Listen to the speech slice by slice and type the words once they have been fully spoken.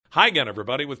Hi again,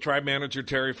 everybody, with Tribe Manager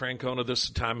Terry Francona. This is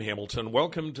Tom Hamilton.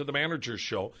 Welcome to the Manager's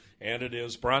Show, and it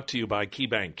is brought to you by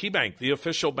KeyBank. KeyBank, the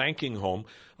official banking home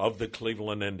of the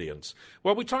Cleveland Indians.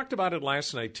 Well, we talked about it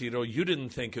last night, Tito. You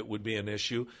didn't think it would be an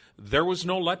issue. There was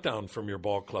no letdown from your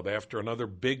ball club after another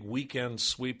big weekend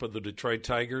sweep of the Detroit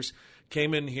Tigers.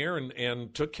 Came in here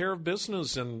and took care of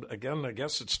business. And, again, I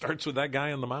guess it starts with that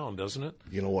guy on the mound, doesn't it?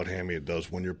 You know what, Hammy, it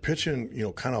does. When you're pitching,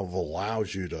 kind of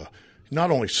allows you to not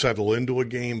only settle into a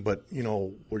game, but,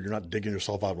 where you're not digging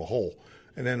yourself out of a hole.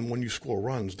 And then when you score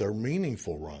runs, they're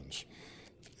meaningful runs.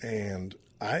 And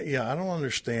I don't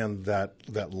understand that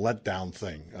letdown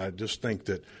thing. I just think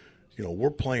that, we're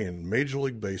playing Major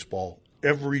League Baseball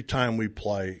every time we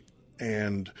play,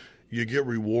 and you get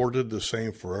rewarded the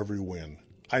same for every win.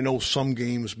 I know some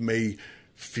games may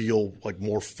feel like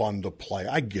more fun to play.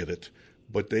 I get it,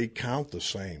 but they count the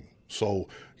same. So,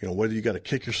 whether you got to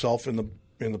kick yourself in the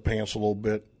pants a little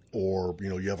bit, or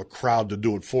you have a crowd to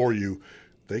do it for you,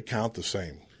 they count the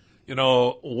same.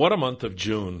 What a month of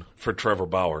June for Trevor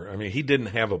Bauer. I mean, he didn't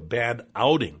have a bad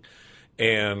outing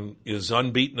and is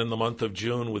unbeaten in the month of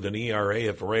June with an ERA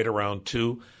of right around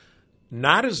 2.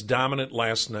 Not as dominant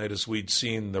last night as we'd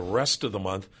seen the rest of the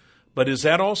month, but is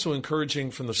that also encouraging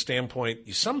from the standpoint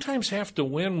you sometimes have to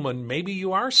win when maybe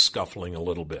you are scuffling a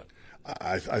little bit?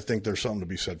 I think there's something to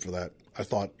be said for that. I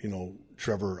thought,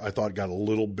 Trevor, got a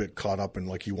little bit caught up in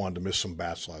like he wanted to miss some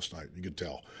bats last night. You could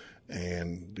tell.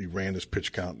 And he ran his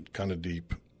pitch count kind of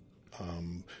deep.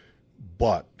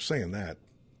 But saying that,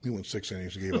 he went 6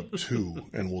 innings, gave up 2,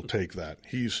 and we'll take that.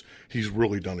 He's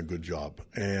really done a good job.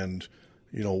 And,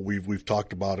 we've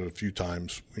talked about it a few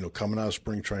times. Coming out of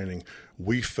spring training,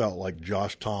 we felt like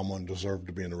Josh Tomlin deserved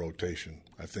to be in the rotation.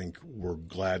 I think we're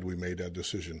glad we made that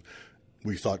decision.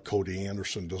 We thought Cody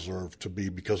Anderson deserved to be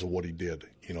because of what he did.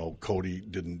 Cody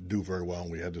didn't do very well,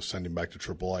 and we had to send him back to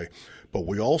AAA. But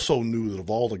we also knew that of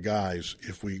all the guys,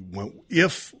 if we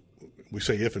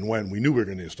and when, we knew we were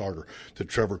going to need a starter, that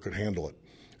Trevor could handle it.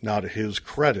 Now, to his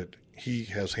credit, he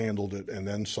has handled it and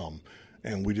then some.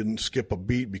 And we didn't skip a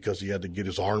beat because he had to get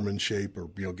his arm in shape or,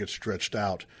 get stretched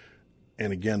out.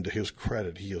 And again, to his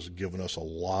credit, he has given us a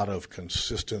lot of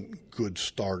consistent, good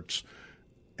starts.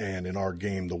 And in our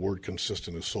game, the word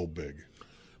consistent is so big.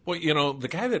 Well, the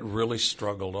guy that really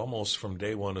struggled almost from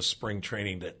day one of spring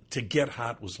training to get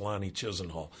hot was Lonnie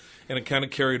Chisenhall. And it kind of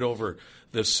carried over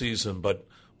this season. But,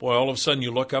 boy, all of a sudden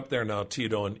you look up there now,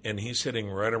 Tito, and he's hitting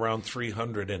right around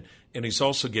 300. And he's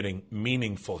also getting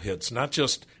meaningful hits, not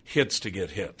just hits to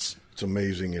get hits. It's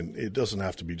amazing. And it doesn't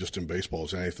have to be just in baseball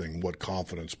as anything, what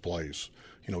confidence plays.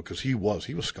 Because he was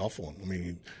scuffling. I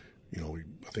mean,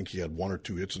 I think he had 1 or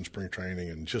 2 hits in spring training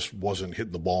and just wasn't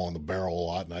hitting the ball in the barrel a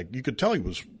lot. And you could tell he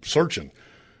was searching.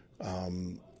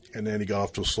 And then he got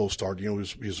off to a slow start.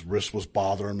 His wrist was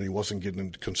bothering him. He wasn't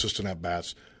getting consistent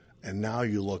at-bats. And now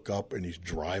you look up and he's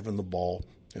driving the ball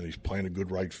and he's playing a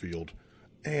good right field.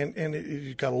 And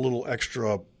he's got a little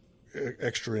extra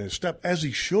in his step, as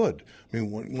he should. I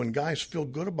mean, when guys feel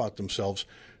good about themselves,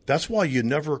 that's why you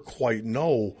never quite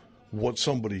know what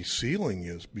somebody's ceiling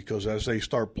is, because as they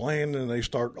start playing and they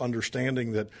start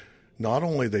understanding that not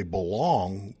only they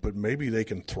belong, but maybe they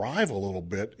can thrive a little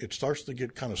bit, it starts to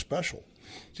get kind of special.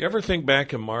 Do you ever think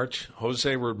back in March,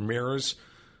 Jose Ramirez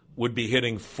would be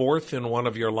hitting 4th in one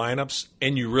of your lineups,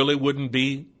 and you really wouldn't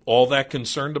be all that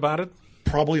concerned about it?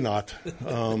 Probably not.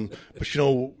 But,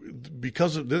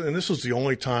 because and this is the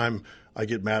only time I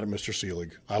get mad at Mr.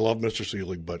 Seelig. I love Mr.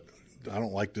 Seelig, but I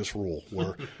don't like this rule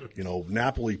where,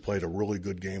 Napoli played a really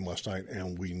good game last night,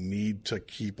 and we need to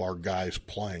keep our guys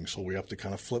playing, so we have to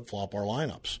kind of flip-flop our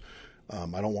lineups.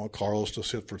 I don't want Carlos to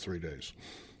sit for 3 days.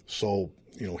 So,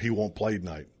 he won't play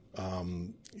tonight.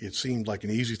 It seemed like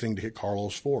an easy thing to hit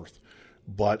Carlos 4th.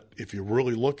 But if you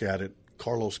really look at it,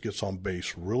 Carlos gets on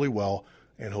base really well,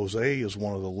 and Jose is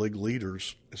one of the league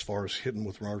leaders as far as hitting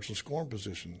with runners in scoring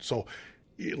position. So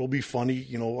it'll be funny.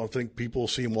 I think people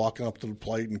see him walking up to the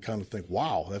plate and kind of think,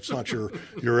 wow, that's not your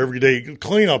everyday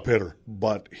cleanup hitter.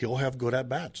 But he'll have good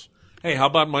at-bats. Hey, how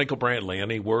about Michael Brantley?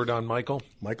 Any word on Michael?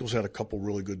 Michael's had a couple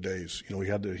really good days.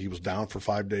 He was down for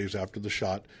 5 days after the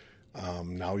shot.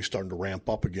 Now he's starting to ramp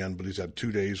up again, but he's had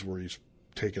 2 days where he's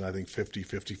taken, I think, 50,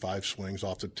 55 swings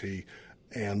off the tee,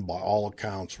 and by all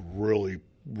accounts, really,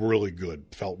 really good.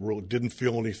 Didn't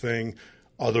feel anything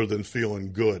other than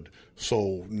feeling good.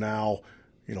 So now,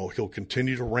 he'll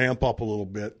continue to ramp up a little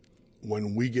bit.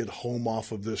 When we get home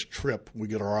off of this trip, we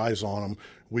get our eyes on him,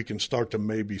 we can start to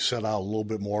maybe set out a little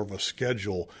bit more of a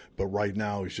schedule. But right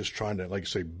now he's just trying to, like I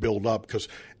say, build up, because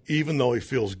even though he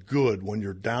feels good, when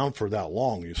you're down for that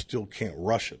long, you still can't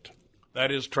rush it.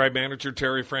 That is Tribe Manager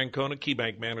Terry Francona,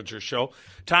 KeyBank Manager Show.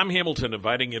 Tom Hamilton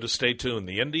inviting you to stay tuned.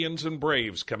 The Indians and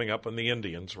Braves coming up on the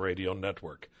Indians Radio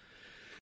Network.